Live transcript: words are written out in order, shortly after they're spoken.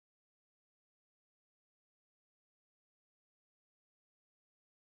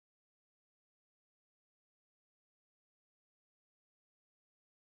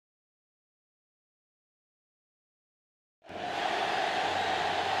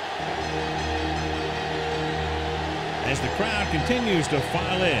As the crowd continues to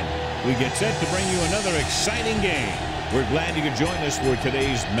file in, we get set to bring you another exciting game. We're glad you could join us for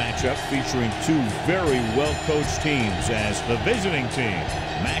today's matchup featuring two very well-coached teams as the visiting team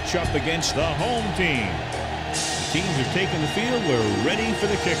match up against the home team. The teams are taking the field. We're ready for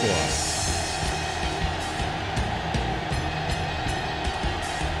the kickoff.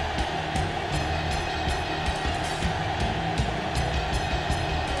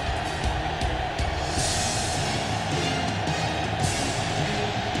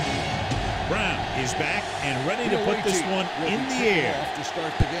 Is back and ready to put this one in the air. To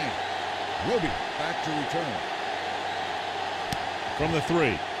start the game. Roby back to return. From the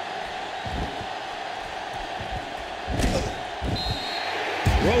 3.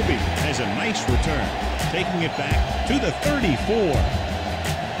 Roby has a nice return, taking it back to the 34.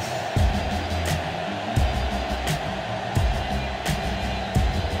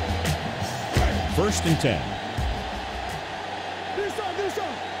 First and 10.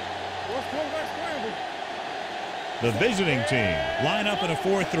 The visiting team line up in a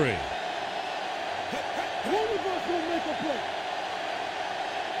 4-3.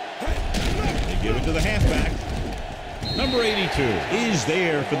 They give it to the halfback. Number 82 is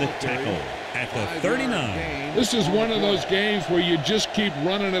there for the tackle at the 39. This is one of those games where you just keep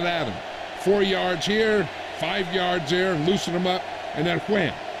running it at them. 4 yards here, 5 yards there, loosen them up, and then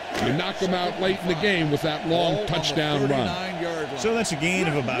wham. You knock them out late in the game with that long touchdown run. So that's a gain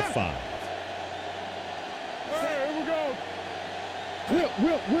of about 5.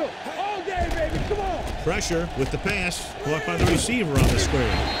 Will. All day, baby. Come on. Pressure with the pass caught by the receiver on the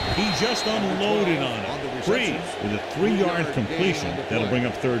screen. He just unloaded on it. Freeze with a 3-yard completion. That'll bring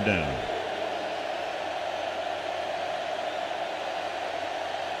up 3rd down.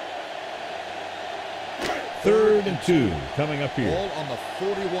 Third and 2 coming up here. Ball on the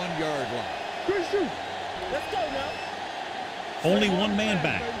 41-yard line. Good shoot. Let's go now. Only one man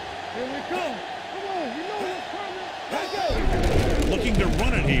back. Here we come. Come on. You know what's coming. Let's go. Looking to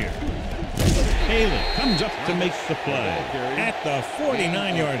run it here. Haley comes up to make the play at the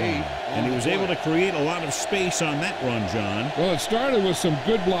 49-yard line. And he was able to create a lot of space on that run, John. Well, it started with some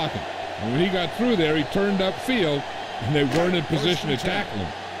good blocking. And when he got through there, he turned upfield, and they weren't in position to tackle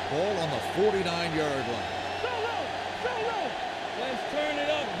him. Ball on the 49-yard line. Let's turn it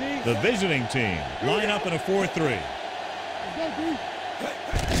up, D. The visiting team line up in a 4-3.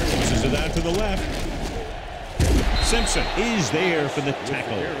 Pushes it out to the left. Simpson is there for the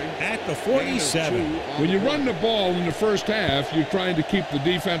tackle at the 47. When you run the ball in the first half, you're trying to keep the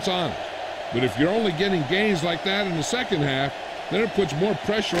defense honest. But if you're only getting gains like that in the second half, then it puts more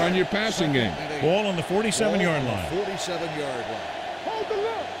pressure on your passing game. Ball on the 47-yard line. 47-yard line. Hold the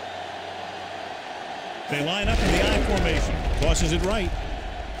look. They line up in the I formation. Tosses it right.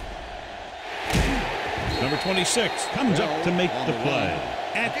 Number 26 comes up to make the play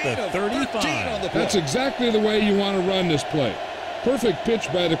at the 35. That's exactly the way you want to run this play. Perfect pitch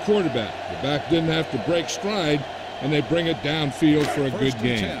by the quarterback. The back didn't have to break stride, and they bring it downfield for a good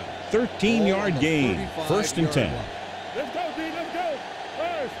gain. 13-yard gain. First and 10. Let's go, D. Let's go.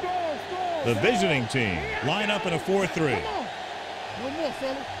 Hey, score. The visiting team line up in a 4-3. Come on. No more,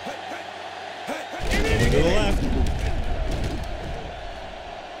 fella. Going to the left.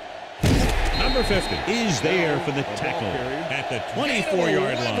 Number 50 is there for the tackle at the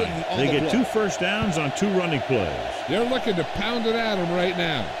 24-yard line. They get 2 first downs on 2 running plays. They're looking to pound it at him right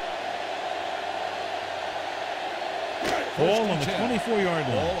now. Ball on the 24-yard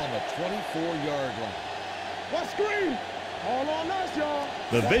line. Ball on the 24-yard line. What screen? All on us, y'all.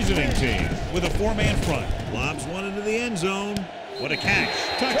 The visiting team with a 4-man front. Lobs one into the end zone. What a catch.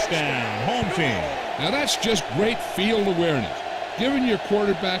 Touchdown. Home team. Now that's just great field awareness. Giving your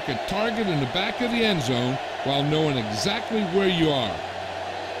quarterback a target in the back of the end zone while knowing exactly where you are.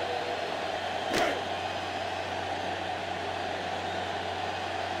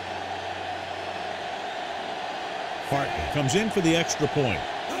 Hartman comes in for the extra point.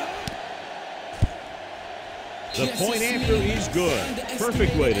 The point after is good.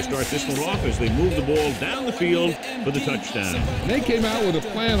 Perfect way to start this one off as they move the ball down the field for the touchdown. And they came out with a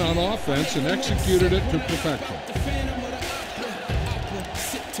plan on offense and executed it to perfection.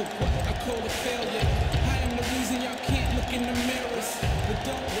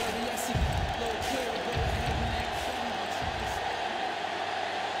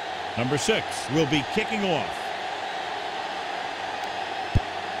 Number 6 will be kicking off.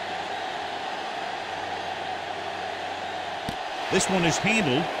 This one is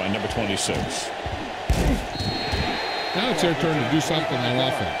handled by number 26. Now it's their turn to do something on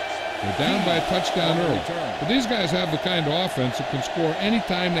offense. They're down by a touchdown early. But these guys have the kind of offense that can score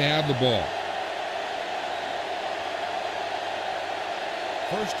anytime they have the ball.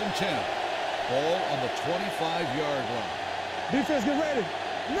 1st and 10. Ball on the 25-yard line. Defense, get ready.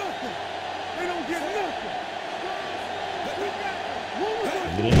 Nothing. They don't get nothing.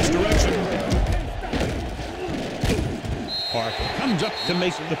 A little misdirection. Parker comes up to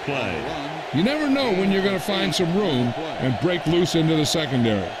make the play. You never know when you're going to find some room and break loose into the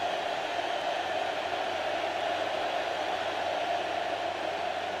secondary.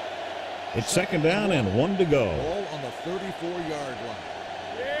 It's 2nd down and 1 to go. Ball on the 34-yard line.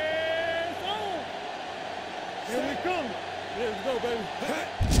 Yes, on. Here we come. Here we go, baby.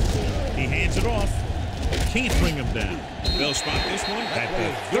 He hands it off. Can't bring him down. They'll spot this one at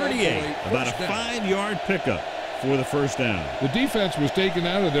the 38. About a 5-yard pickup for the 1st down. The defense was taken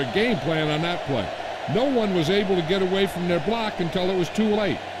out of their game plan on that play. No one was able to get away from their block until it was too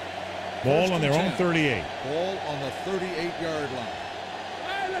late. Ball on their own 38. Ball on the 38-yard line. All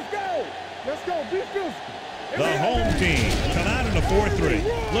right, let's go. Let's go. Be physical. The home team come out in a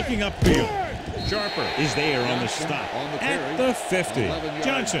 4-3. Looking upfield. Sharper is there on the stop at the 50.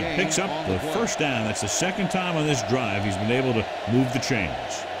 Johnson picks up the 1st down. That's the 2nd time on this drive he's been able to move the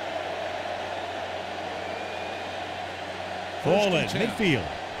chains. Ball at midfield.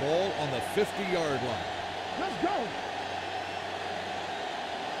 Ball on the 50-yard line. Let's go.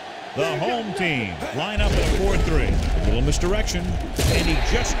 The home team line up in a 4-3. A little misdirection, and he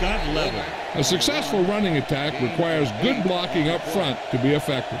just got level. A successful running attack requires good blocking up front to be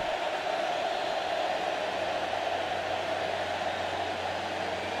effective.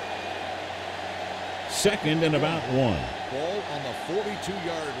 Second and about 1. Ball on the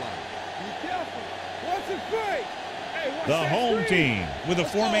 42-yard line. Be careful. What's it fake? Hey, watch The that home screen. team with a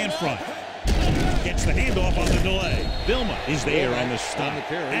 4-man front. Gets the handoff on the delay. Vilma is there on the stop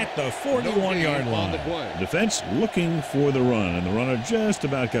at the 41-yard line. Defense looking for the run, and the runner just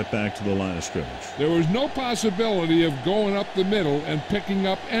about got back to the line of scrimmage. There was no possibility of going up the middle and picking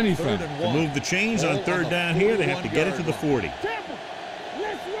up anything. To move the chains on 3rd down here, they have to get it to the 40. Careful.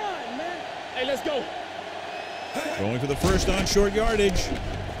 Let's run, man. Hey, let's go. Going for the 1st on short yardage.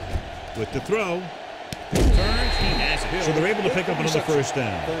 With the throw. Turns, he has it. So they're able to pick up another 1st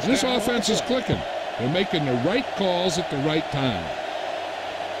down. This offense is clicking. They're making the right calls at the right time.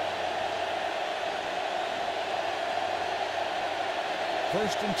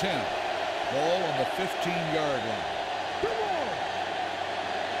 First and 10. Ball on the 15-yard line. Come on.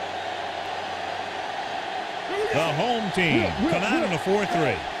 The home team come out in a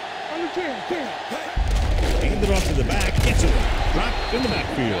 4-3. On the 10. Hand it off to the back. It's a drop in the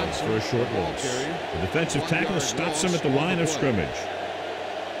backfield for a short loss. The defensive tackle stops him at the line of scrimmage.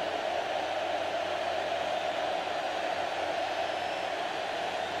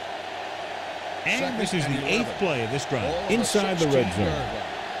 And this is the 8th play of this drive inside the red zone.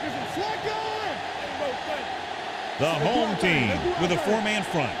 The home team with a 4-man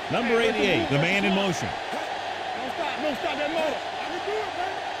front. Number 88, the man in motion. Don't stop that motor.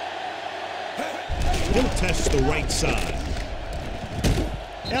 He'll test the right side.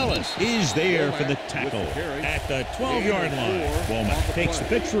 Ellis is there for the tackle at the 12-yard line. Womack takes the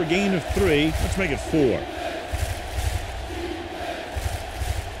pitch for a gain of 3. Let's make it 4.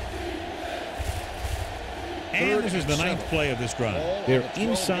 And this is the 9th play of this drive. They're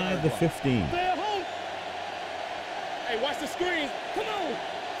inside the 15. Hey, watch the screen. Come on.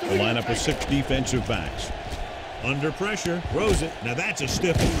 The lineup of 6 defensive backs. Under pressure, throws it. Now that's a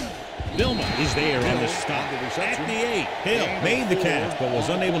stiff one. Vilma is there on the stop at the 8. Hill made the catch but was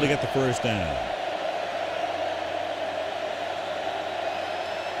unable to get the 1st down.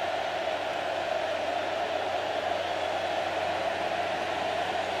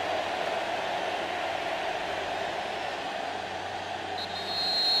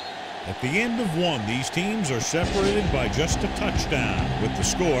 At the end of 1, these teams are separated by just a touchdown with the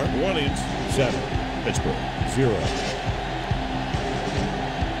score New Orleans 7, Pittsburgh 0.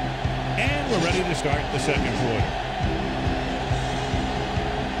 And we're ready to start the 2nd quarter.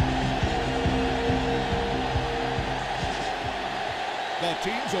 The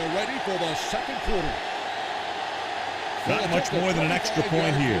teams are ready for the 2nd quarter. Not much more than an extra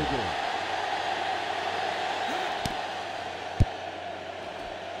point here.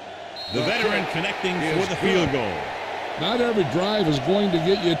 The veteran connecting for the field goal. Not every drive is going to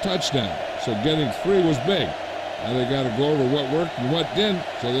get you a touchdown, so getting 3 was big. Now they got to go over what worked and what didn't,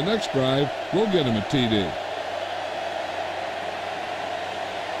 so the next drive will get them a TD.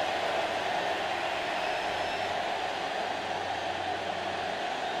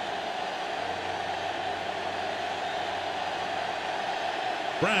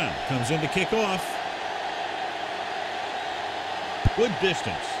 Brown comes in to kick off. Good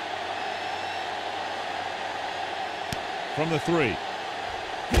distance. From the 3.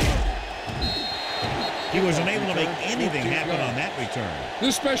 He was unable to make anything happen on that return.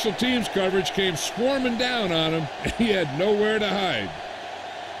 This special teams coverage came swarming down on him, and he had nowhere to hide.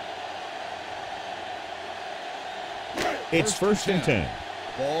 It's first and 10.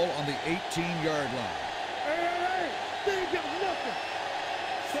 Ball on the 18-yard line.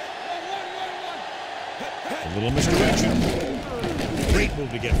 A little misdirection. Great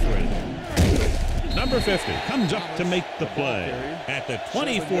move to get free. Number 50 comes up to make the play at the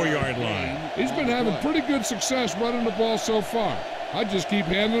 24-yard line. He's been having pretty good success running the ball so far. I just keep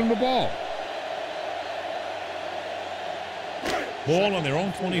handing him the ball. Ball on their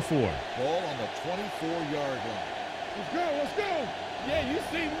own 24. Ball on the 24-yard line. Let's go, let's go. Yeah, you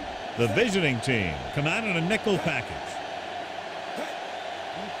see me. The visiting team come out in a nickel package.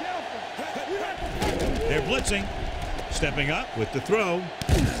 They're blitzing. Stepping up with the throw.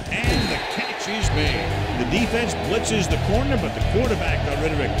 And the catch is made. The defense blitzes the corner, but the quarterback got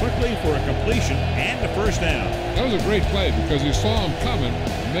rid of it quickly for a completion and a first down. That was a great play because he saw him coming,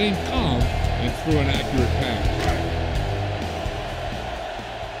 remained calm, and threw an accurate pass.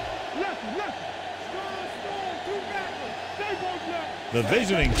 The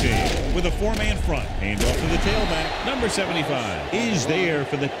visiting team with a 4-man front. Handoff to the tailback. Number 75 is there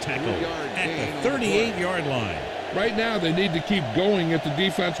for the tackle at the 38-yard line. Right now, they need to keep going at the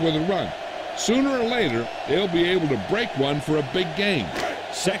defense with a run. Sooner or later, they'll be able to break one for a big gain.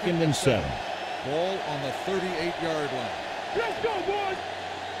 Second and 7. Ball on the 38-yard line. Let's go, boys.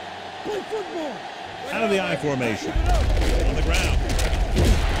 Play football. Out of the I formation. On the ground.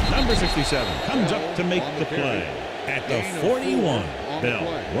 Number 67 comes up to make the play at the 41.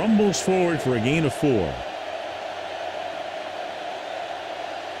 Bell rumbles forward for a gain of 4.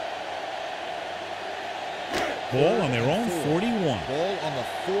 Ball on their own 41. Ball on the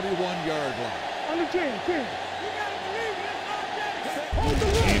 41-yard line. On the 10.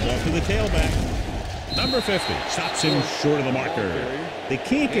 Hand off to the tailback. Number 50 stops him short of the marker. They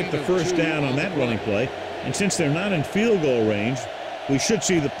can't get the first down on that running play, and since they're not in field goal range, we should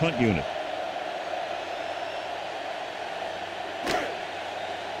see the punt unit.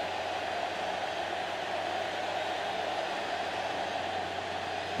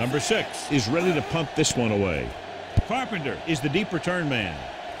 Number 6 is ready to punt this one away. Carpenter is the deep return man.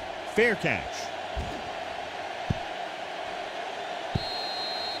 Fair catch.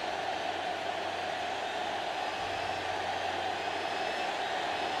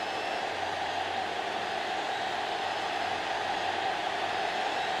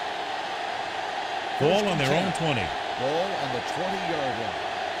 Ball on their own 20. Ball on the 20-yard line.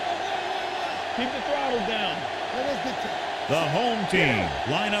 Keep the throttle down. The home team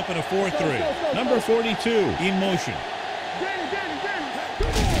line up in a 4-3. Number 42 in motion.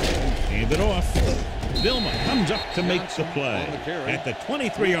 Hand it off. Vilma comes up to make the play at the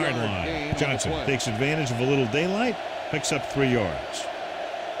 23-yard line. Johnson takes advantage of a little daylight, picks up 3 yards.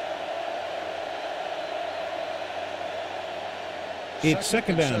 It's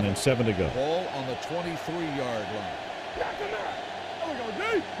second down and 7 to go. Ball on the 23-yard line.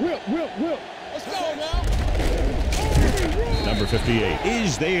 Will. Let's go now. Number 58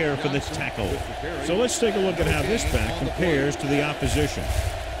 is there for the tackle. So let's take a look at how this back compares to the opposition.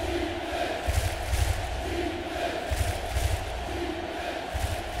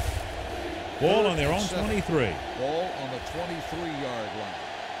 Ball on their own 23. Ball on the 23-yard line.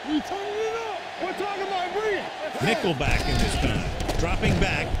 We turning it up. We're talking about bringing. Nickelback in this time. Dropping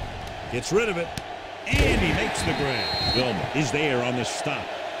back. Gets rid of it. And he makes the grab. Vilma is there on the stop.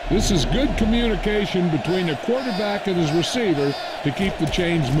 This is good communication between the quarterback and his receiver to keep the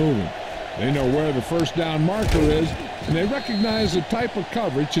chains moving. They know where the first down marker is, and they recognize the type of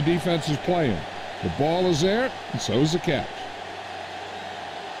coverage the defense is playing. The ball is there, and so is the catch.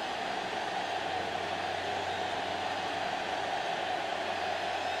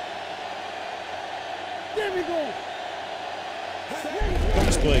 There we go.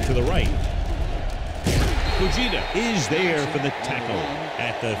 Pass play to the right. Fujita is there for the tackle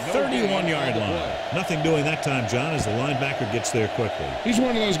at the 31-yard line. Nothing doing that time, John, as the linebacker gets there quickly. He's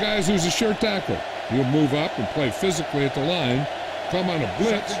one of those guys who's a sure tackler. He'll move up and play physically at the line, come on a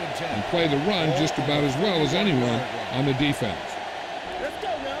blitz, and play the run just about as well as anyone on the defense. Let's go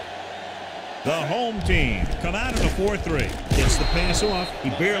now. The home team come out in a 4-3. Gets the pass off. He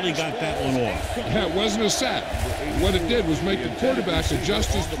barely got that one off. Yeah, it wasn't a sack. What it did was make the quarterback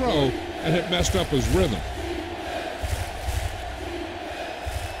adjust his throw, and it messed up his rhythm.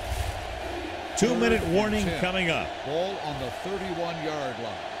 2-minute warning coming up. Ball on the 31-yard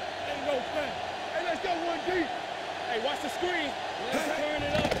line. Ain't no thing. Hey, let's go one deep. Hey, watch the screen. Let's turn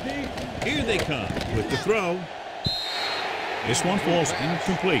it up, D. Here they come with the throw. This one falls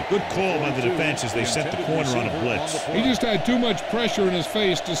incomplete. Good call by the defense as they set the corner on a blitz. He just had too much pressure in his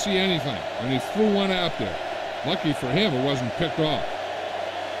face to see anything, and he threw one out there. Lucky for him, it wasn't picked off.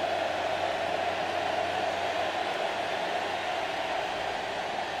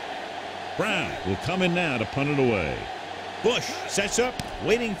 Brown will come in now to punt it away. Bush sets up,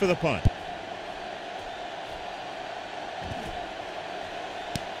 waiting for the punt.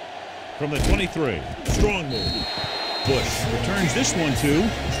 From the 23, strong move. Bush returns this one to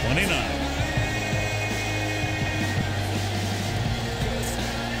 29.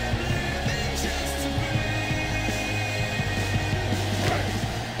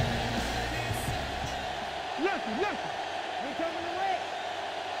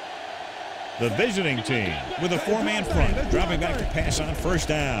 The visiting team with a 4-man front, dropping back to pass on first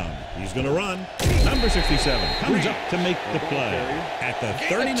down. He's going to run. Number 67 comes up to make the play at the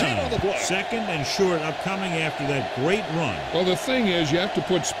 39. Second and short upcoming after that great run. Well, the thing is, you have to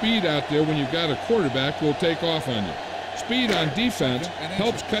put speed out there when you've got a quarterback who will take off on you. Speed on defense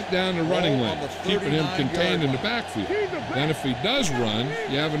helps cut down the running lane, keeping him contained in the backfield. Then if he does run,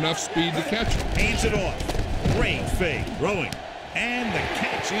 you have enough speed to catch him. Hands it off. Great fake. Throwing. And the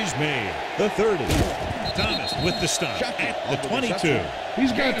catch is made. The 30. Thomas with the stop at the 22.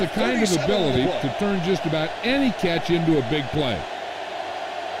 He's got the kind of ability to turn just about any catch into a big play.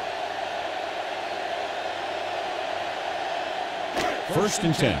 First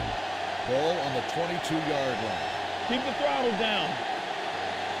and 10. Ball on the 22-yard line. Keep the throttle down.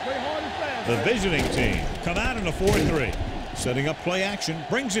 Play hard and fast. The visiting team come out in a 4-3. Setting up play action,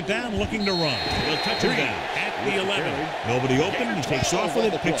 brings it down, looking to run. They'll touch him down at the 11. Nobody open, he takes off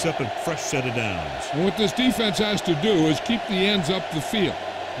with it, picks up a fresh set of downs. And what this defense has to do is keep the ends up the field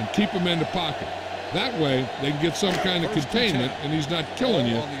and keep them in the pocket. That way, they can get some kind of containment, and he's not killing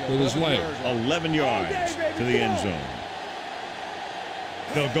you with his legs. 11 yards to the end zone.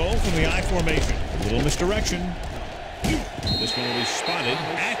 They'll go from the I formation. A little misdirection. This one will be spotted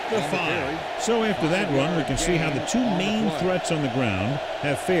at the 5. So after that run, we can see how the two main threats on the ground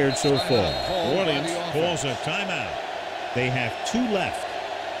have fared so far. Orleans calls a timeout. They have 2 left.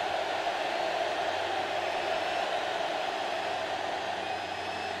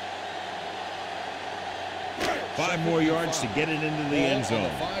 Five more yards to get it into the end zone.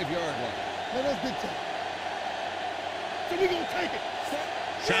 5-yard line. Let us get that. So we're going to take it.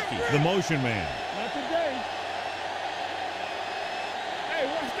 Shockey, the motion man. Not today. Hey,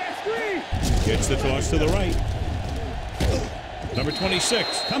 watch that screen. Gets the toss to the right. Number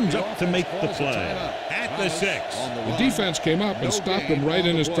 26 comes up to make the play at the 6. The defense came up and stopped him right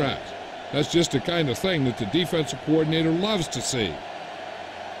in his tracks. That's just the kind of thing that the defensive coordinator loves to see.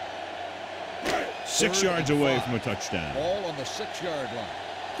 6 yards away from a touchdown. Ball on the 6-yard line.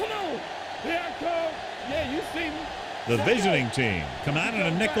 Come on. Here I come. Yeah, you see me. The visiting team come out in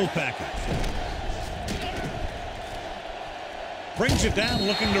a nickel package. Brings it down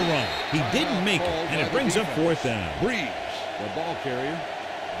looking to run. He didn't make it, and it brings up 4th down. Breeze, the ball carrier.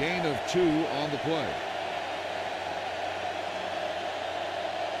 Gain of 2 on the play.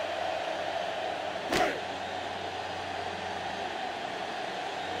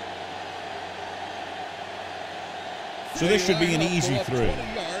 So this should be an easy 3.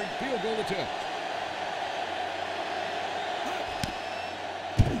 20-yard field goal attempt.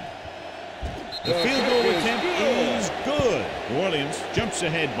 The field goal attempt is good. New Orleans jumps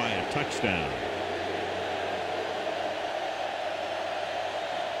ahead by a touchdown.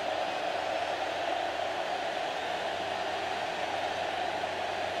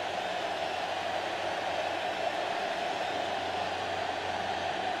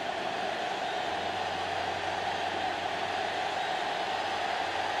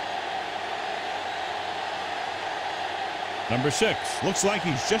 Number 6 looks like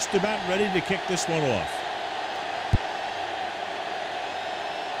he's just about ready to kick this one off.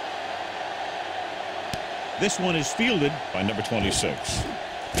 This one is fielded by number 26.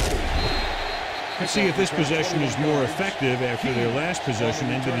 Let's see if this possession is more effective after their last possession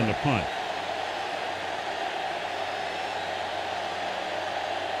ended in a punt.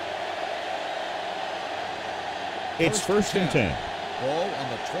 It's 1st and 10. Ball on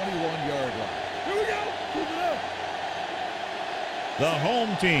the 21-yard line. Here we go. Keep it up. The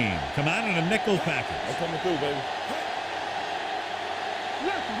home team come out in a nickel package. I'm coming through, baby.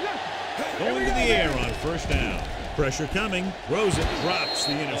 Going to the air on 1st down. Pressure coming. Throws it. Drops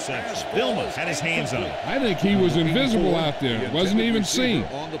the interception. Vilma had his hands on it. I think he was invisible out there. Wasn't even seen.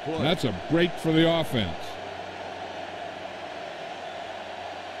 That's a break for the offense.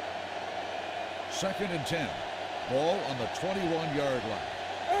 2nd and 10. Ball on the 21-yard line.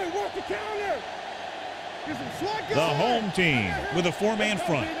 Hey, watch the counter. The home team with a 4-man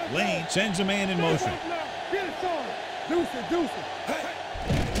front. Lane sends a man in motion. Get it, son. Deuce it.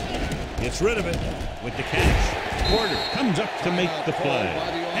 Gets rid of it with the catch. Porter comes up to make the play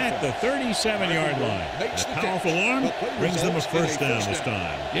at the 37-yard line. A powerful arm brings them a first down this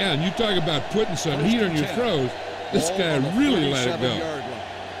time. Yeah, and you talk about putting some heat on your throws. This guy really let it go.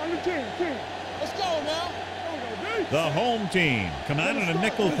 On the 10. Let's go now. The home team come out in a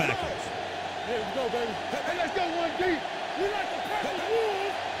nickel package. Here we go, baby. Hey, let's go one deep. We like the Packers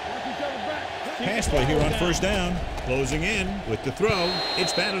Wolves. Watch each other back. Pass play here on first down. Closing in with the throw.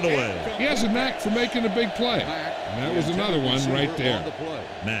 It's batted away. He has a knack for making a big play. And that was another one right there.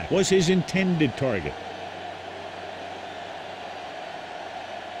 Mack was his intended target.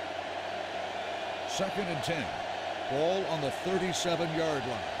 2nd and 10. Ball on the 37-yard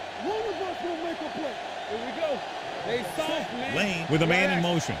line. One of us will make a play. Here we go. They soft, man. Lane with a man in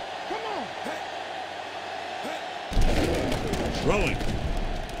motion. Come on. Throwing.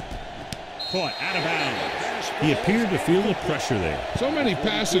 Caught out of bounds. He appeared to feel the pressure there. So many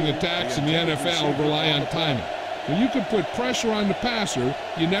passing attacks in the NFL rely on timing. When you can put pressure on the passer,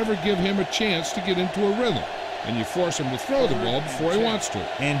 you never give him a chance to get into a rhythm. And you force him to throw the ball before he wants to.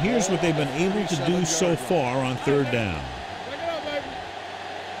 And here's what they've been able to do so far on third down.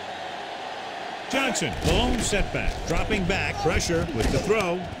 Johnson, the lone setback, dropping back, pressure with the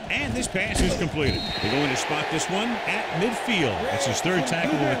throw, and this pass is completed. They're going to spot this one at midfield. That's his third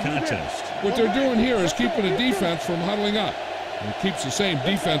tackle of the contest. What they're doing here is keeping the defense from huddling up. And it keeps the same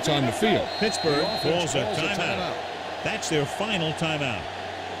defense on the field. Pittsburgh calls a timeout. That's their final timeout.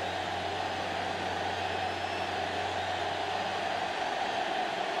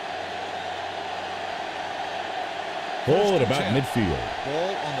 Ball at about midfield.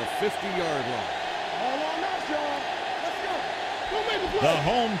 Ball on the 50-yard line. The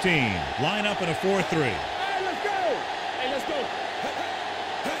home team line up in a 4-3. Hey, let's go. Hey, let's go.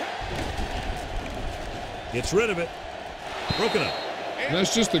 Gets rid of it. Broken up.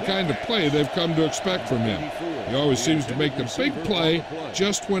 That's just the kind of play they've come to expect from him. He always seems to make the big play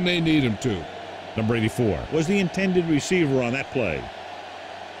just when they need him to. Number 84 was the intended receiver on that play.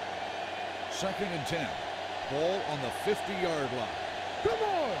 2nd and 10. Ball on the 50-yard line. Come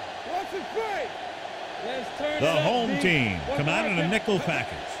on. Watch it play. Let's turn The it up, home D. team come out in a nickel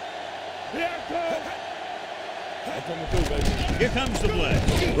package. Here comes the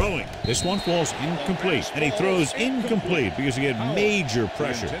blitz. Throwing. This one falls incomplete, and he throws incomplete because he had major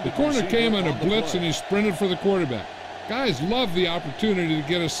pressure. The corner came on a blitz, and he sprinted for the quarterback. Guys love the opportunity to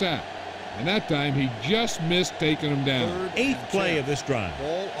get a sack. And that time, he just missed taking him down. 8th play of this drive.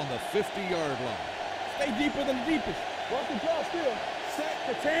 Ball on the 50-yard line. Stay deeper than the deepest. Watch the draw still. Set.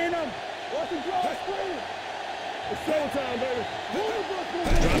 Contain them. Watch the draw screen. It's showtime, baby.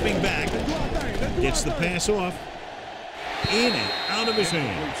 Dropping back. Gets the pass off. In and out of his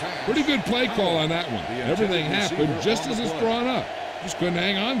hands. Pretty good play call on that one. Everything happened just as it's drawn up. Just couldn't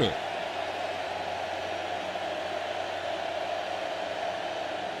hang on to it.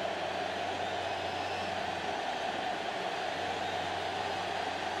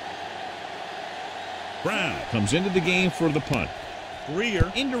 Brown comes into the game for the punt.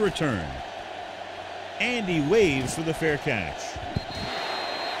 Greer into return. And he waves for the fair catch.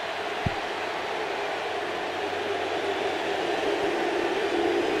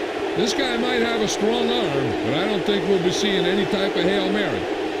 This guy might have a strong arm, but I don't think we'll be seeing any type of Hail Mary.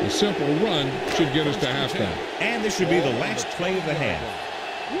 A simple run should get us to halftime. And this should be the last play of the half.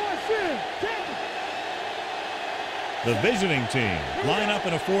 The visiting team line up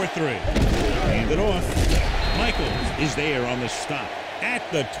in a 4-3. Hand it off. Michaels is there on the stop at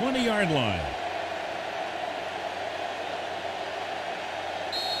the 20-yard line.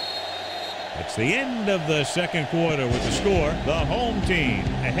 It's the end of the second quarter with the score. The home team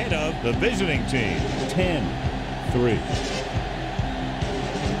ahead of the visiting team. 10-3.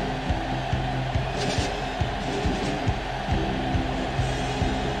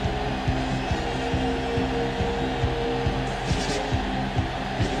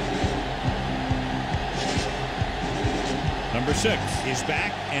 Number 6 is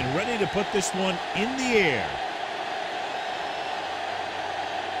back and ready to put this one in the air.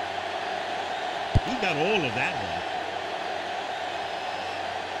 He got all of that one.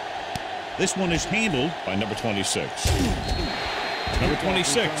 This one is handled by number 26. Number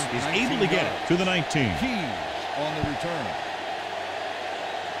 26 is able to get it to the 19. on the return.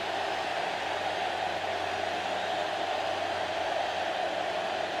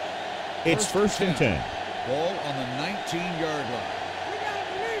 It's first and 10. Ball on the 19-yard line.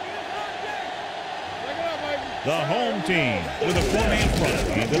 The home team with a four-man front.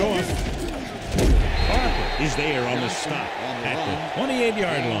 Hand it off. Harper is there on the stop at the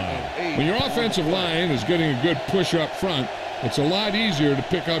 28-yard line. When your offensive line is getting a good push up front, it's a lot easier to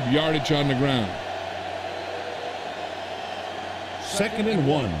pick up yardage on the ground. Second and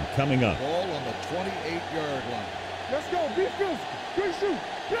 1 coming up. Ball on the 28-yard line. Let's go. Be physical. Good shoot.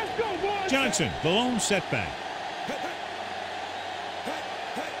 Let's go, boys. Johnson, the lone setback.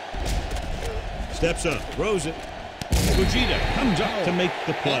 Steps up, throws it. Fujita comes up to make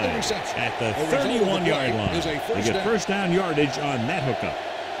the play at the 31-yard line. They get first down yardage on that hookup.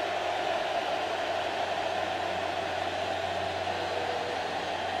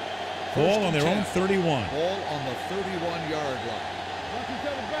 Ball on their own 31. Ball on the 31-yard line.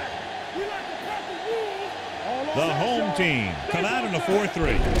 The home team come out in a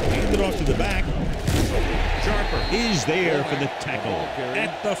 4-3. Hand it off to the back. Sharper is there for the tackle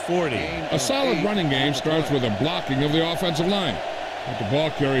at the 40. A solid running game starts with a blocking of the offensive line. But the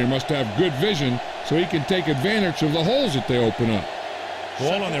ball carrier must have good vision so he can take advantage of the holes that they open up.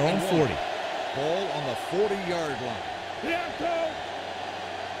 Ball on their own 40. Ball on the 40-yard line.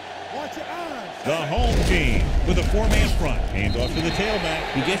 Watch your eyes. The home team with a four-man front. Hand off to the tailback.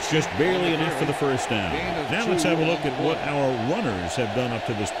 He gets just barely enough for the first down. Now let's have a look at what our runners have done up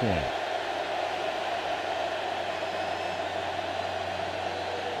to this point.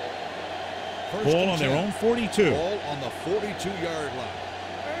 Ball on their own 42. Ball on the 42-yard line.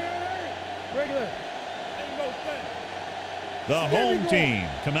 Regular. The home team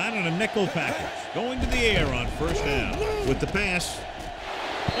come out in a nickel package. Going to the air on first down. With the pass,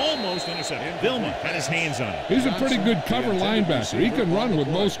 almost intercepted. Vilma had his hands on it. He's a pretty good cover linebacker. He can run with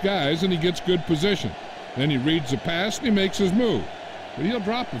most guys, and he gets good position. Then he reads the pass, and he makes his move. But he'll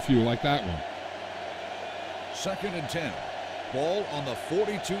drop a few like that one. Second and 10. Ball on the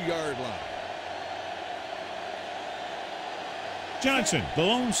 42-yard line. Johnson, the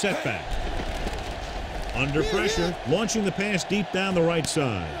lone setback. Under pressure, launching the pass deep down the right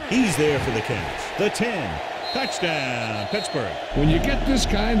side. He's there for the catch. The 10. Touchdown, Pittsburgh. When you get this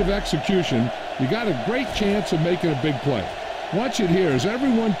kind of execution, you got a great chance of making a big play. Watch it here as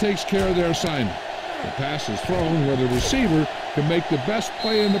everyone takes care of their assignment. The pass is thrown where the receiver can make the best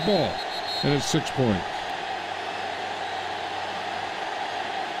play in the ball, and it's 6 points.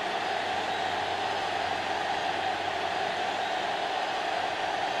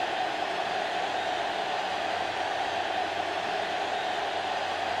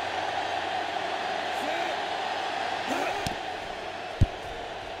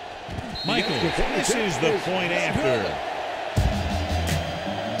 Michael, this is the point after.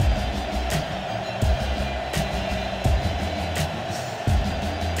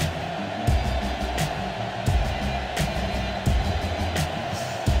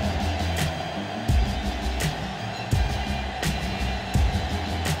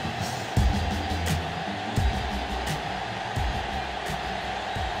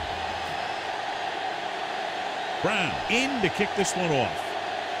 Brown in to kick this one off.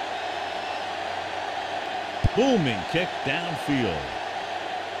 Booming kick downfield.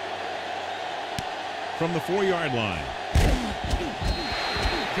 From the 4-yard line.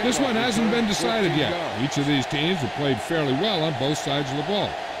 This one hasn't been decided yet. Each of these teams have played fairly well on both sides of the ball.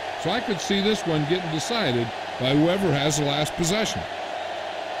 So I could see this one getting decided by whoever has the last possession.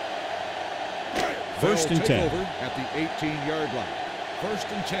 First and 10. Over at the 18-yard line. First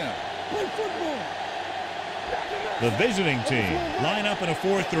and 10. Play football. The visiting team line up in a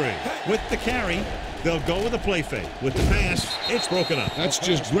 4-3. With the carry, they'll go with a play fake. With the pass, it's broken up. That's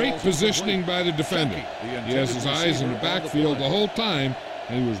just great positioning by the defender. He has his eyes in the backfield the whole time,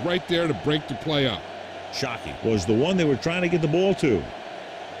 and he was right there to break the play up. Shockey was the one they were trying to get the ball to.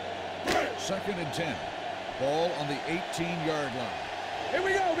 Second and 10. Ball on the 18-yard line. Here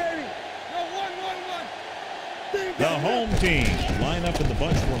we go, baby. Go 1-1-1. The home team line up in the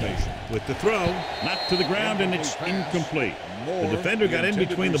bunch formation. With the throw, knocked to the ground, and it's incomplete. The defender got in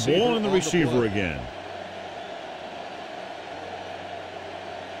between the ball and the receiver again.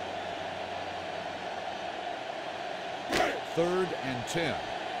 Third and 10.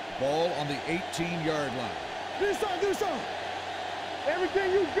 Ball on the 18-yard line. Do something.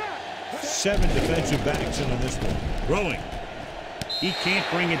 Everything you got. 7 defensive backs in on this one. Throwing. He can't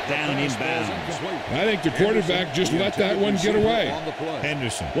bring it down inbounds. I think the quarterback just let that one get away.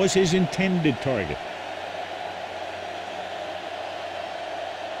 Henderson was his intended target.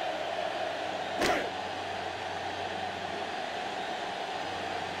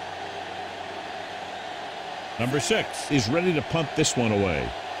 Number 6 is ready to punt this one away.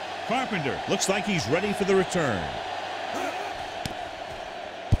 Carpenter looks like he's ready for the return.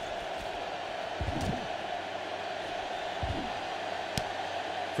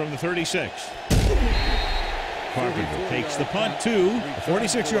 From the 36. Carpenter takes the punt to the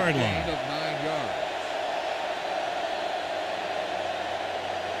 46-yard line.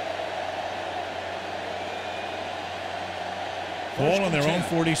 Ball on their own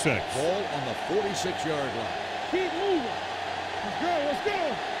 46. Ball on the 46-yard line. Keep moving. Let's go, let's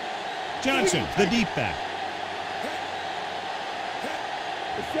go. Johnson, the deep back.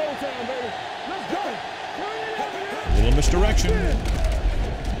 It's showtime, baby. Let's go. A little misdirection.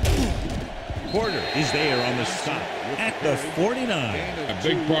 Porter is there on the stop at the 49. A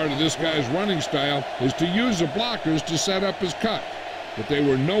big part of this guy's running style is to use the blockers to set up his cut, but they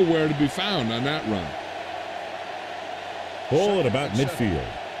were nowhere to be found on that run. Ball at about midfield.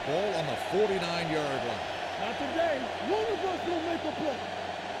 Ball on the 49-yard line. Not today. One of us will make a play.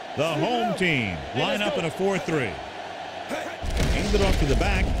 The home team line up in a 4-3. Hand it off to the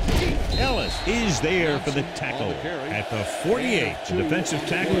back. Ellis is there for the tackle at the 48. The defensive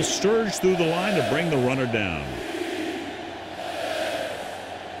tackle surged through the line to bring the runner down.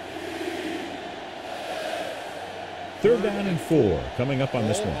 Third down and 4 coming up on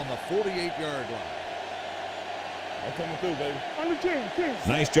this one. On the 48-yard line. I'm coming through, baby. On the 10.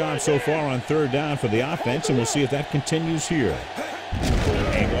 Nice job so far on third down for the offense, and we'll see if that continues here.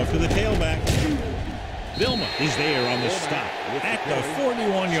 Hand off to the tailback. Vilma is there on the stop at the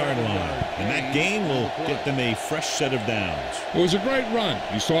 41-yard line. And that gain will get them a fresh set of downs. It was a great run.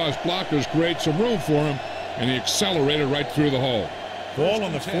 He saw his blockers create some room for him, and he accelerated right through the hole. Ball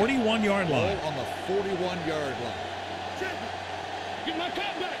on the 41-yard line. Ball on the 41-yard line. Get my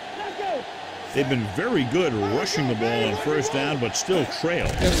cut back. Let's go. They've been very good rushing the ball on first down, but still trail.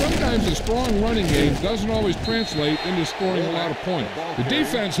 And sometimes a strong running game doesn't always translate into scoring a lot of points. The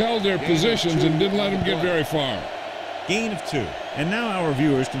defense held their positions and didn't let them get very far. Gain of 2. And now our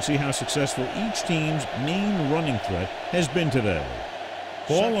viewers can see how successful each team's main running threat has been today.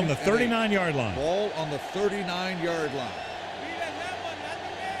 Ball on the 39-yard line. Ball on the 39-yard line.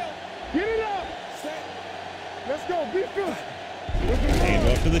 Get it up. Let's go. Be good. Hand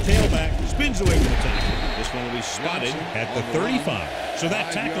off to the tailback. Spins away from the tackle. This one will be spotted at the 35. So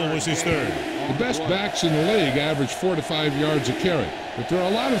that tackle was his third. The best backs in the league average 4 to 5 yards a carry. But there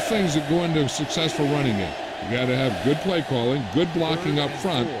are a lot of things that go into a successful running game. You got to have good play calling, good blocking up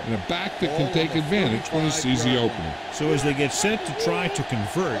front, and a back that can take advantage when he sees the opening. So as they get set to try to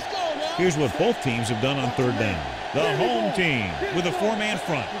convert, here's what both teams have done on third down. The home team with a 4-man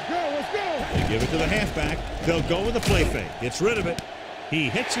front. They give it to the halfback. They'll go with the play fake. Gets rid of it. He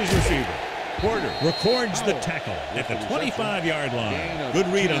hits his receiver. Porter records the tackle at the 25-yard line. Good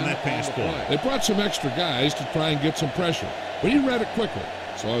read on that pass play. They brought some extra guys to try and get some pressure, but he read it quickly.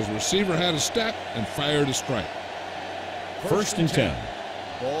 So his receiver had a step and fired a strike. First and 10.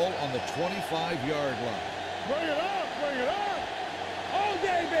 Ball on the 25-yard line. Bring it up. Bring it up. All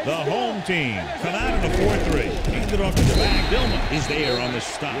day, baby. The home team come out in a 4-3. Hand it off to the back. Vilma is there on the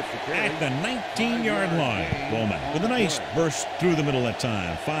stop at the 19-yard line. Womack with a nice burst through the middle that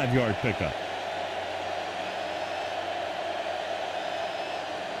time. 5-yard pickup.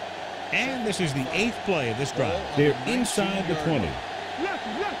 And this is the 8th play of this drive. They're inside the 20.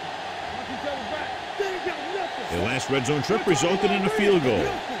 The last red zone trip resulted in a field goal.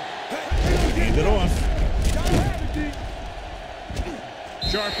 Hand it off.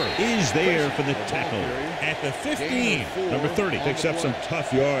 Sharper is there for the tackle at the 15. Number 30 picks up some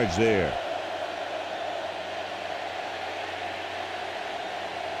tough yards there.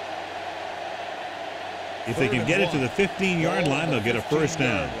 If they can get it to the 15-yard line, they'll get a first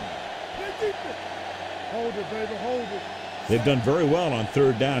down. Hold it, baby. Hold it. They've done very well on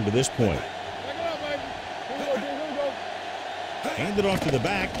third down to this point. Hand it off to the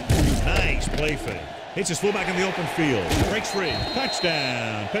back. Nice play fake. Hits his fullback in the open field. Breaks free.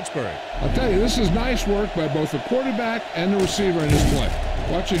 Touchdown, Pittsburgh. I'll tell you, this is nice work by both the quarterback and the receiver in his play.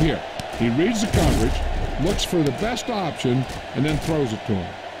 Watch it here. He reads the coverage, looks for the best option, and then throws it to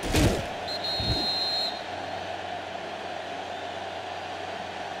him.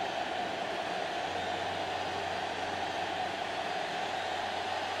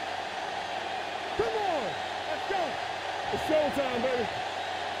 Showtime, baby.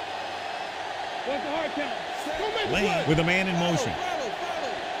 What's the hard count? Lane with a man in motion.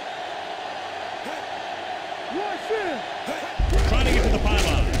 Trying to get to the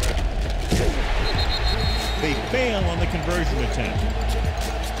pylon. They fail on the conversion attempt.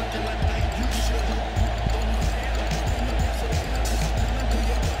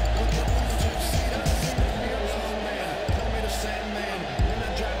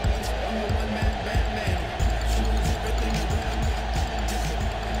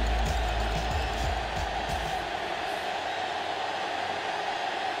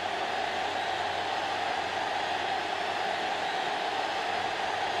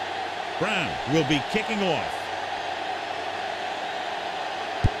 Brown will be kicking off.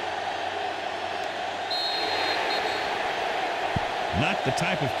 Not the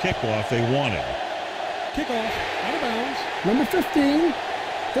type of kickoff they wanted. Kickoff, out of bounds. Number 15.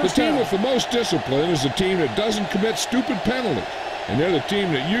 The team with the most discipline is the team that doesn't commit stupid penalties. And they're the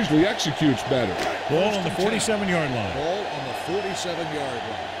team that usually executes better. Ball on the 47-yard line. Ball on the 47-yard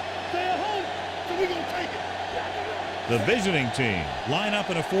line. Stay at home, so we're going to take it. The visiting team line up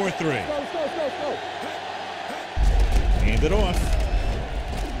in a 4-3. Go. Hand it off.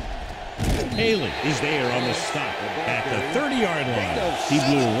 Haley is there on the stop at the 30-yard line. He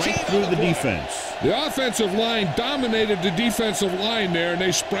blew right through the defense. The offensive line dominated the defensive line there, and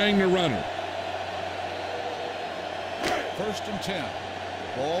they sprang the runner. 1st and 10.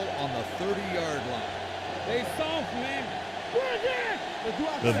 Ball on the 30-yard line. They soft, man.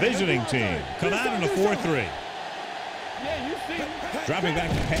 The visiting team come out in a 4-3. Yeah, you see him. Dropping back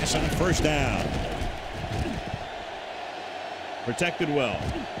to pass on 1st down. Protected well.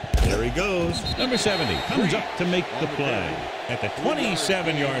 There he goes. Number 70 comes up to make the play at the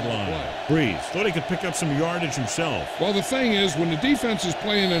 27-yard line. Breeze thought he could pick up some yardage himself. Well, the thing is, when the defense is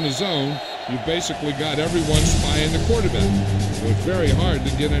playing in a zone, you've basically got everyone spying the quarterback. So it's very hard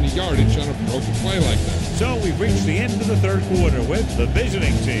to get any yardage on a broken play like that. So we've reached the end of the 3rd quarter with the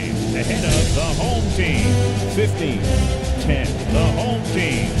visiting team ahead of the home team. 15-10. The home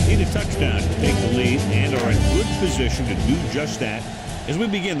team need a touchdown to take the lead and are in good position to do just that as we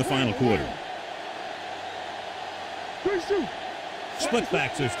begin the final quarter. Split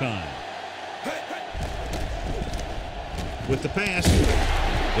backs this time. With the pass.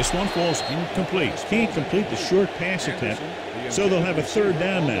 This one falls incomplete. Can't complete the short pass attempt, so they'll have a 3rd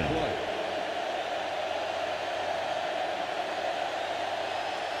down now.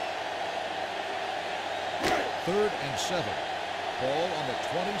 Third and 7. Ball on the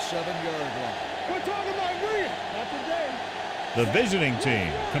 27-yard line. We're talking about agreeing. Not today. The visiting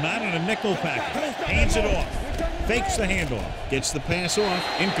team come out in a nickel package. Hands it off. Fakes the handoff. Gets the pass off.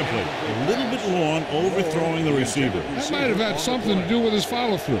 Incomplete. A little bit long, overthrowing the receiver. That might have had something to do with his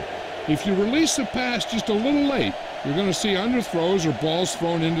follow-through. If you release the pass just a little late, you're going to see underthrows or balls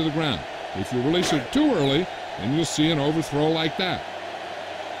thrown into the ground. If you release it too early, then you'll see an overthrow like that.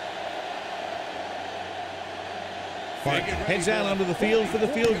 Park heads out onto the field for the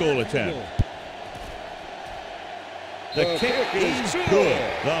field goal attempt. The kick is good.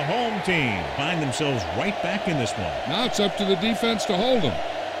 The home team find themselves right back in this one. Now it's up to the defense to hold them.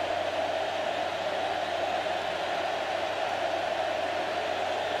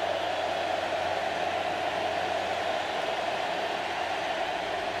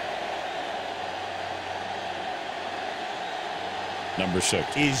 Number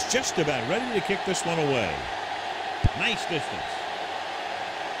 6 is just about ready to kick this one away. Nice distance.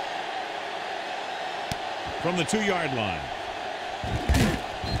 From the 2-yard line.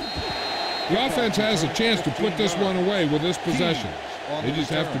 The offense has a chance to put this one away with this possession. They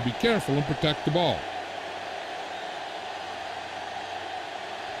just have to be careful and protect the ball.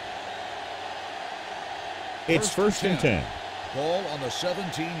 It's 1st and 10. Ball on the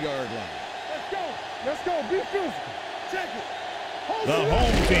 17-yard line. Let's go. Be physical. Check it. The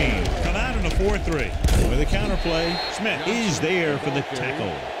home team come out in a 4-3. With a counterplay, Smith is there for the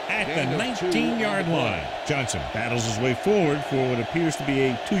tackle at the 19-yard line. Johnson battles his way forward for what appears to be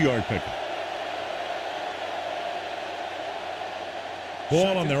a 2-yard pickup.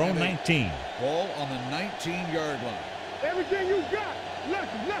 Ball on their own 19. Ball on the 19-yard line. Everything you got.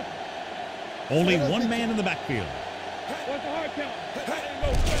 Left. Only one man in the backfield. What's the hard count?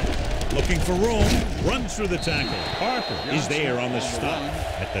 Looking for room, runs through the tackle. Harper is there on the stop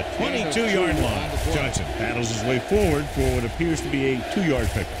at the 22-yard line. Johnson battles his way forward for what appears to be a 2-yard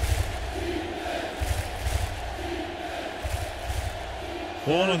pickup.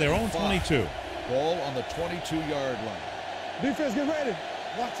 Ball on their own 22. Ball on the 22-yard line. Defense, get ready.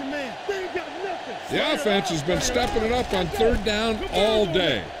 Watch your man. They ain't got nothing. The offense has been stepping it up on 3rd down all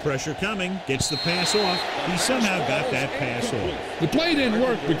day. Pressure coming, gets the pass off. He somehow got that pass off. The play didn't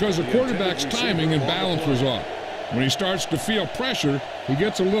work because the quarterback's timing and balance was off. When he starts to feel pressure, he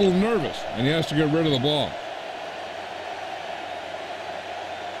gets a little nervous, and he has to get rid of the ball.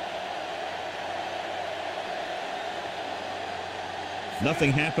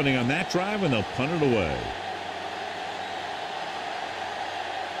 Nothing happening on that drive, and they'll punt it away.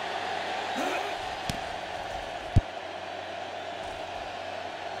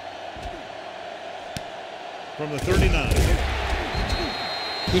 From the 39.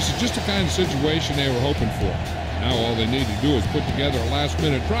 This is just the kind of situation they were hoping for. Now all they need to do is put together a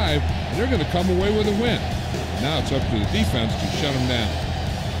last-minute drive, and they're going to come away with a win. Now it's up to the defense to shut them down.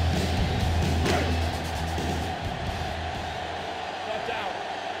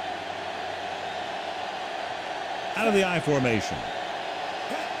 Out of the I formation.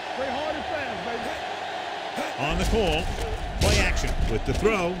 Play hard and fast, baby. On the call. Play action with the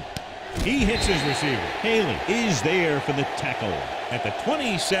throw. He hits his receiver. Haley is there for the tackle at the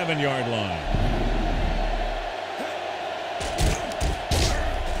 27-yard line.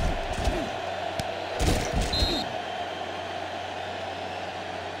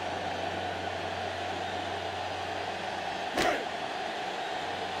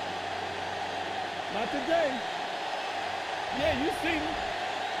 Not today. Yeah, you see me.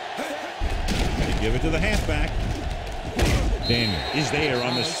 They give it to the halfback. Daniel is there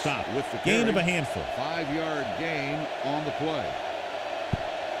on the stop with the gain of a handful. 5-yard gain on the play.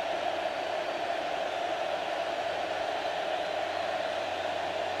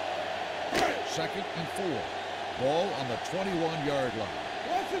 Second and 4. Ball on the 21-yard line.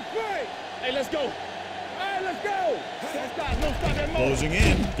 Watch the play. Hey, let's go. All right, let's go. Don't stop that motor. Closing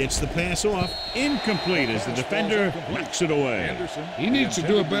in, gets the pass off. Incomplete as the defender knocks it away. Anderson, He needs to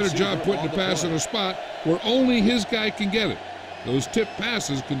do a better job putting the pass in a spot where only his guy can get it. Those tip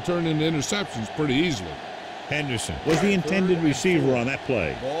passes can turn into interceptions pretty easily. Henderson was the intended receiver on that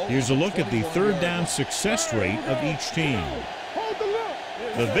play. Here's a look at the third down success rate of each team. Hold the look.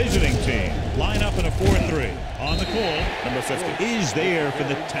 The visiting team line up in a 4-3. On the call, number 50 is there for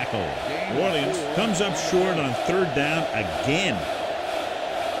the tackle. New Orleans comes up short on third down again.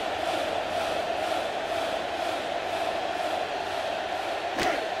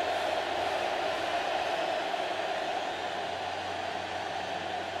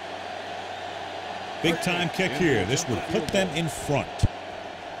 Big time kick here. This would put them in front.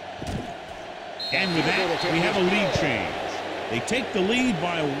 And with that, we have a lead change. They take the lead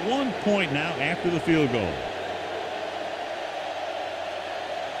by 1 point now after the field goal.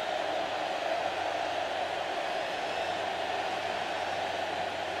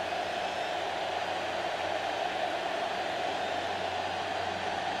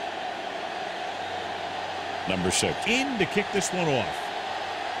 Number 6 in to kick this one off.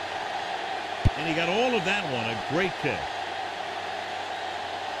 And he got all of that one. A great kick.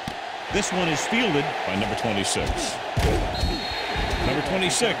 This one is fielded by number 26. Number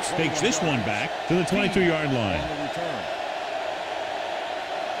 26 takes this one back to the 22-yard line.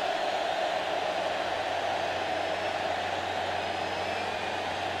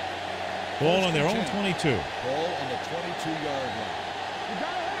 Ball on their own 22. Ball on the 22-yard line. You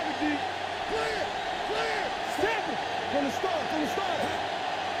gotta have it, D. Clear. Step it. From the start.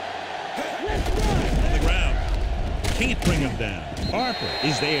 On the ground. Can't bring him down. Harper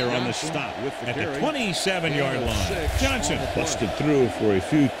is there on the stop at the 27-yard line. Johnson busted through for a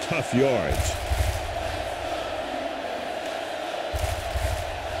few tough yards.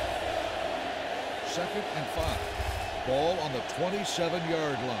 Second and 5. Ball on the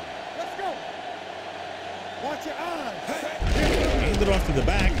 27-yard line. Let's go. Watch your eyes. Hand it off to the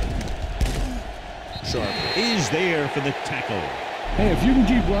back. Sharp is there for the tackle. Hey, if you can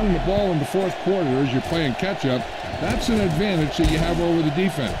keep running the ball in the fourth quarter as you're playing catch-up, that's an advantage that you have over the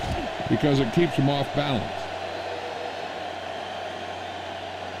defense because it keeps them off balance.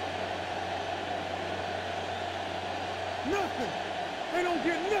 Nothing. They don't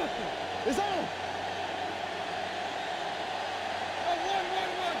get nothing. It's on.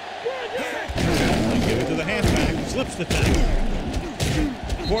 Run. Give it to the halfback. Slips the tackle.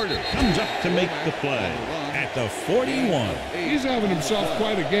 Porter comes up to make the play at the 41. He's having himself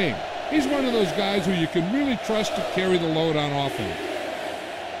quite a game. He's one of those guys who you can really trust to carry the load on offense.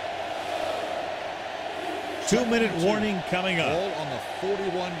 2-minute warning coming up. Ball on the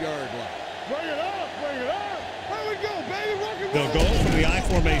 41-yard line. Bring it up. There we go, baby. Rock and roll. They'll go from the I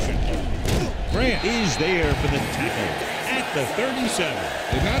formation. Grant is there for the tackle at the 37.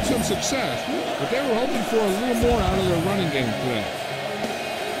 They've had some success, but they were hoping for a little more out of their running game today.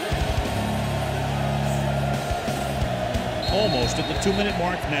 Almost at the 2-minute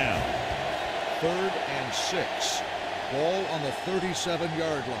mark now. 3rd and 6. Ball on the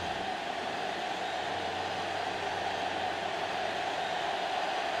 37-yard line.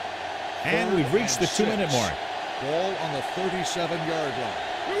 And we've reached the 2-minute mark. Ball on the 37-yard line.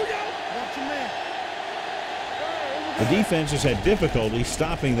 Here we go. Watch your man. The defense has had difficulty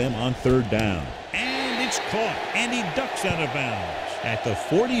stopping them on third down. And it's caught. And he ducks out of bounds at the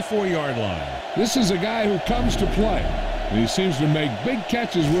 44-yard line. This is a guy who comes to play, and he seems to make big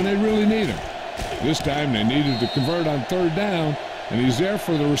catches when they really need him. This time they needed to convert on third down, and he's there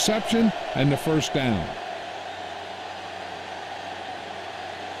for the reception and the first down.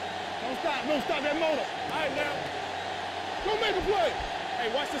 Don't stop that motor. All right, now. Go make a play. Hey,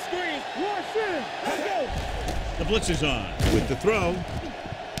 watch the screen. Watch in. Let's go. The blitz is on with the throw.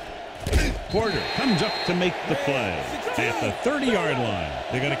 Porter comes up to make the play at the 30-yard line.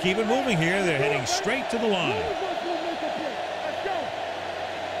 They're going to keep it moving here. They're heading straight to the line.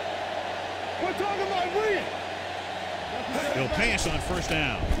 He'll pass on first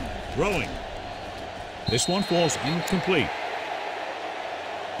down. Throwing. This one falls incomplete.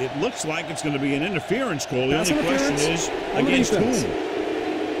 It looks like it's going to be an interference call. The only question is against whom?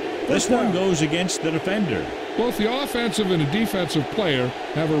 This one goes against the defender. Both the offensive and the defensive player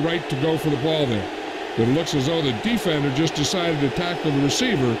have a right to go for the ball there. But it looks as though the defender just decided to tackle the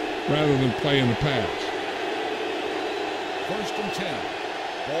receiver rather than play in the pass. 1st and 10.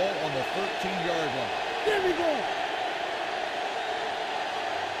 Ball on the 13-yard line. There we go.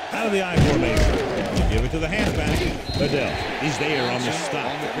 Out of the I formation. Give it to the halfback. Bedell is there on the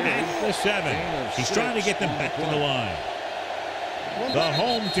stop at the 7. He's trying to get them back to the line. The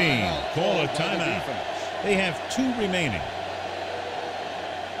home team call a timeout. They have 2 remaining.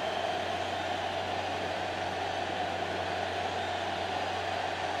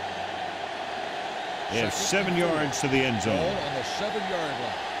 They have 7 yards to the end zone. Ball on the 7-yard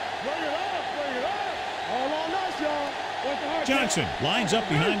line. Bring it up, bring it up. All on us, y'all. Johnson lines up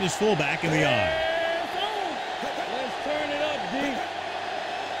behind his fullback in the I. Let's turn it up, D.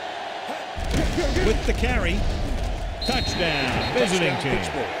 With the carry. Touchdown, visiting team.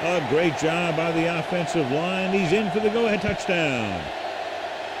 A great job by the offensive line. He's in for the go-ahead touchdown.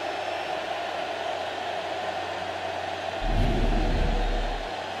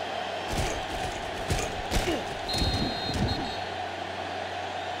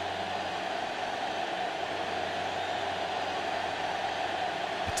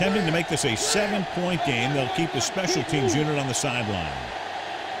 Attempting to make this a 7-point game, they'll keep the special teams unit on the sideline.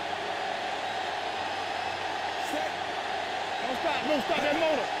 Don't stop that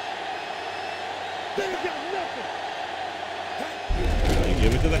motor. They got nothing. They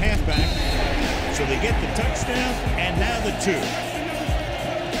give it to the halfback. So they get the touchdown, and now the 2.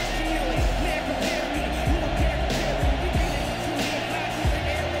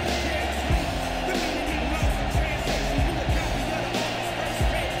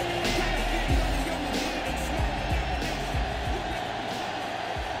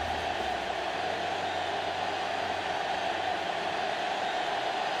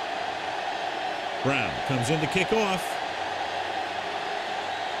 Brown comes in to kick off.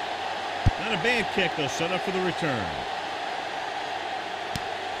 Not a bad kick. They'll set up for the return.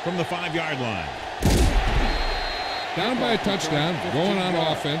 From the 5-yard line. Down by a touchdown, going on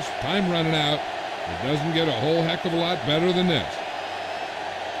offense, time running out. It doesn't get a whole heck of a lot better than this.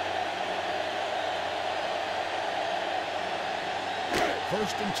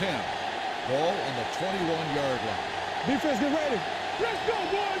 First and 10. Ball on the 21-yard line. Defense, get ready. Let's go,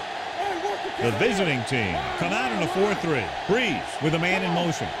 boys. The visiting team come out in a 4-3. Breeze with a man in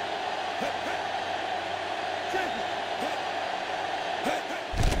motion.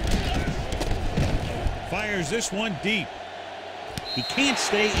 Fires this one deep. He can't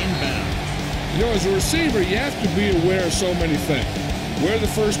stay inbound. You know, as a receiver, you have to be aware of so many things. Where the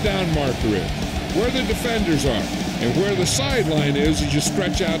first down marker is, where the defenders are, and where the sideline is as you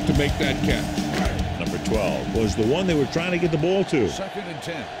stretch out to make that catch. Number 12 was the one they were trying to get the ball to. 2nd and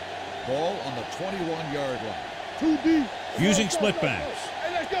 10. Ball on the 21-yard line. 2 deep. Using split backs.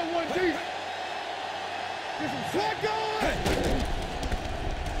 Hey, let's go 1 deep. Get some slack going.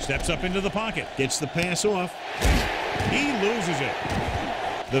 Steps up into the pocket. Gets the pass off. He loses it.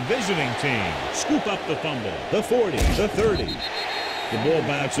 The visiting team scoop up the fumble. The 40, the 30. The ball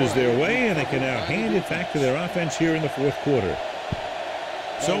bounces their way, and they can now hand it back to their offense here in the 4th quarter.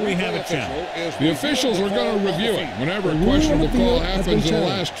 So we have a challenge. The officials are going to review it. Whenever a questionable call happens in the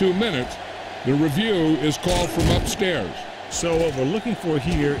last 2 minutes, the review is called from upstairs. So what we're looking for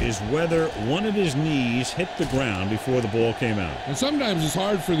here is whether one of his knees hit the ground before the ball came out. And sometimes it's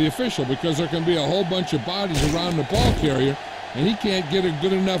hard for the official because there can be a whole bunch of bodies around the ball carrier, and he can't get a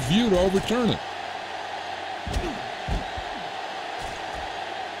good enough view to overturn it.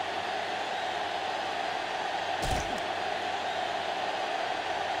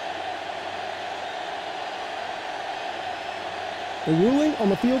 The ruling on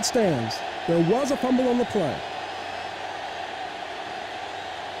the field stands. There was a fumble on the play.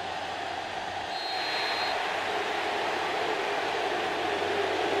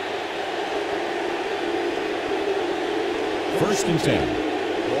 First and 10. Ball on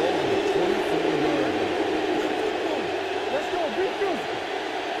the 24-yard line. Let's go, beat you.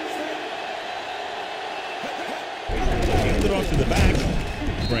 Hand it off to the back.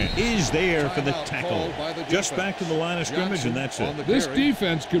 Grant is there for the tackle. Just back to the line of scrimmage, and that's it. This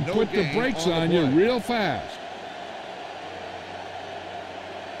defense could put the brakes on you real fast.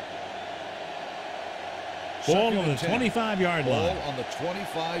 Ball on the 25-yard line. Ball on the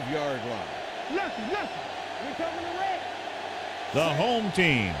 25-yard line. Lucky. We coming to red. The home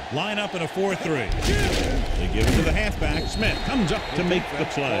team line up in a 4-3. They give it to the halfback. Smith comes up to make the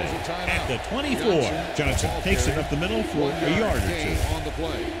play. At the 24, Johnson takes it up the middle for a yard or two. On the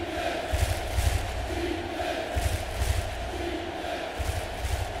play.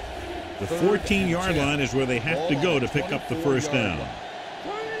 The 14-yard line is where they have to go to pick up the first down.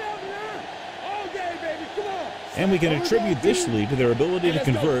 And we can attribute this lead to their ability to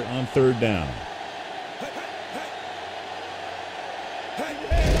convert on third down.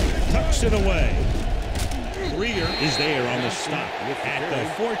 Tucks it away. Reeder is there on the stop at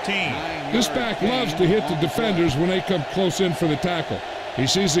the 14. This back loves to hit the defenders when they come close in for the tackle. He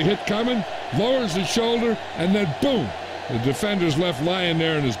sees the hit coming, lowers his shoulder, and then boom, the defender's left lying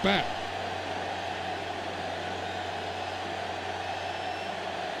there in his back.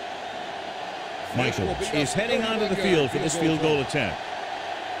 Michael is heading onto the field for this field goal attempt.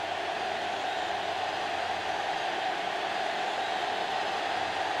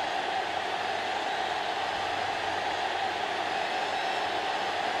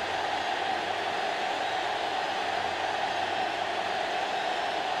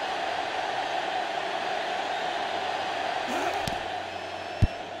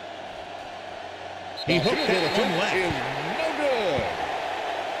 He hooked that one left. No good.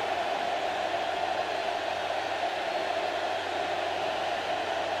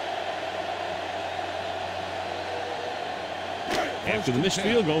 After the missed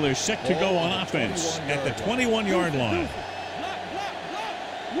field goal, they're set to go on offense at the 21-yard line.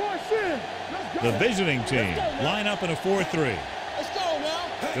 The visiting team line up in a 4-3. Let's go now.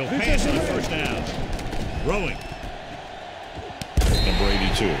 They'll pass on first down. Throwing. Number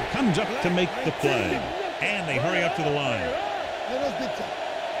 82 comes up to make the play. And they hurry up to the line. Let's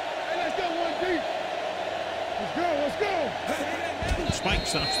go one deep. Let's go. Spike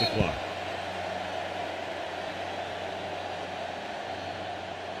stops the clock.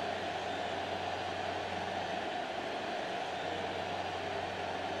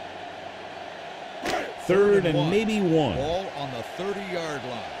 Third and maybe one. Ball on the 30-yard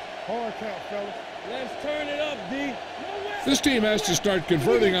line. Hard count, fellas. Let's turn it up, D. This team has to start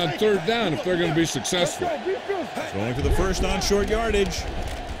converting on third down if they're going to be successful. Going for the first on short yardage.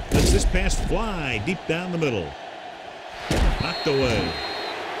 Lets this pass fly deep down the middle. Knocked away.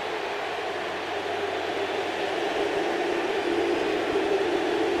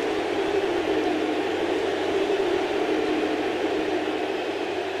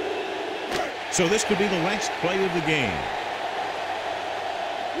 So this could be the last play of the game.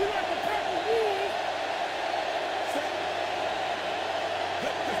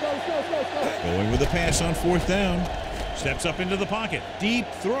 Going with a pass on fourth down. Steps up into the pocket. Deep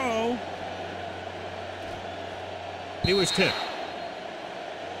throw. He was tipped.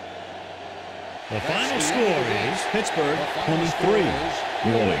 The final score is Pittsburgh 23,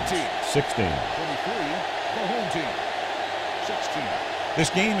 New Orleans 16. 23, the home team, 16. This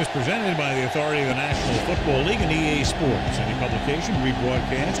game is presented by the authority of the National Football League and EA Sports. Any publication,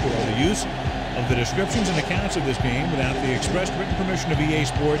 rebroadcast, or other use of the descriptions and accounts of this game without the express written permission of EA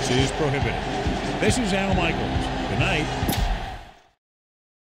Sports is prohibited. This is Al Michaels. Good night.